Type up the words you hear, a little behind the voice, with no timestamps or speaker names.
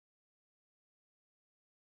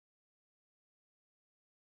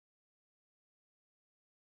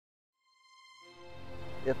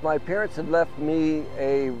If my parents had left me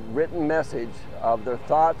a written message of their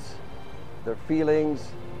thoughts, their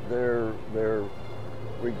feelings, their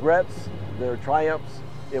regrets, their triumphs,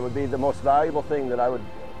 it would be the most valuable thing that I would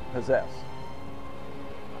possess.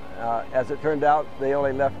 As it turned out, they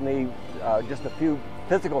only left me just a few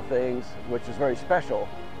physical things, which is very special.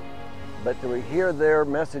 But to hear their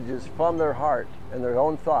messages from their heart and their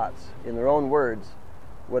own thoughts in their own words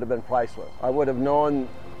would have been priceless. I would have known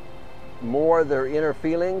more their inner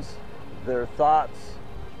feelings, their thoughts,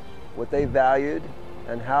 what they valued,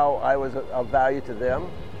 and how I was of value to them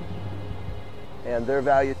and their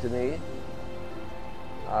value to me.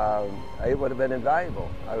 It would have been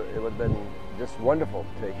invaluable. It would have been just wonderful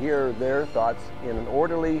to hear their thoughts in an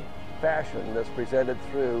orderly fashion that's presented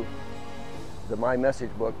through the My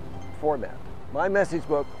Message Book format. My Message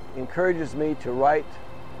Book encourages me to write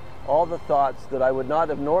all the thoughts that I would not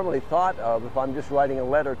have normally thought of if I'm just writing a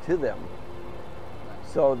letter to them.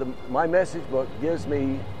 So My Message Book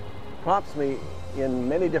prompts me in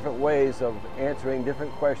many different ways of answering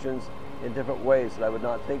different questions in different ways that I would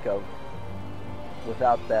not think of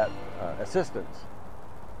without that assistance.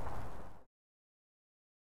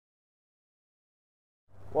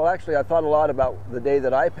 Well, actually, I thought a lot about the day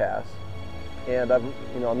that I pass, and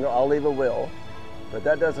I'll leave a will, but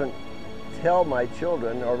that doesn't tell my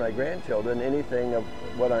children or my grandchildren anything of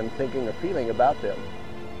what I'm thinking or feeling about them.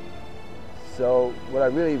 So what I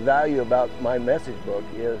really value about My Message Book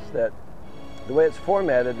is that the way it's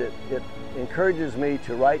formatted, it encourages me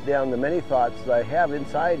to write down the many thoughts that I have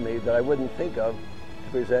inside me that I wouldn't think of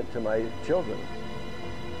to present to my children.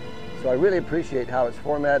 So I really appreciate how it's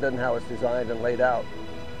formatted and how it's designed and laid out,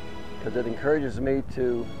 because it encourages me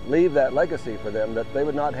to leave that legacy for them that they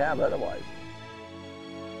would not have otherwise.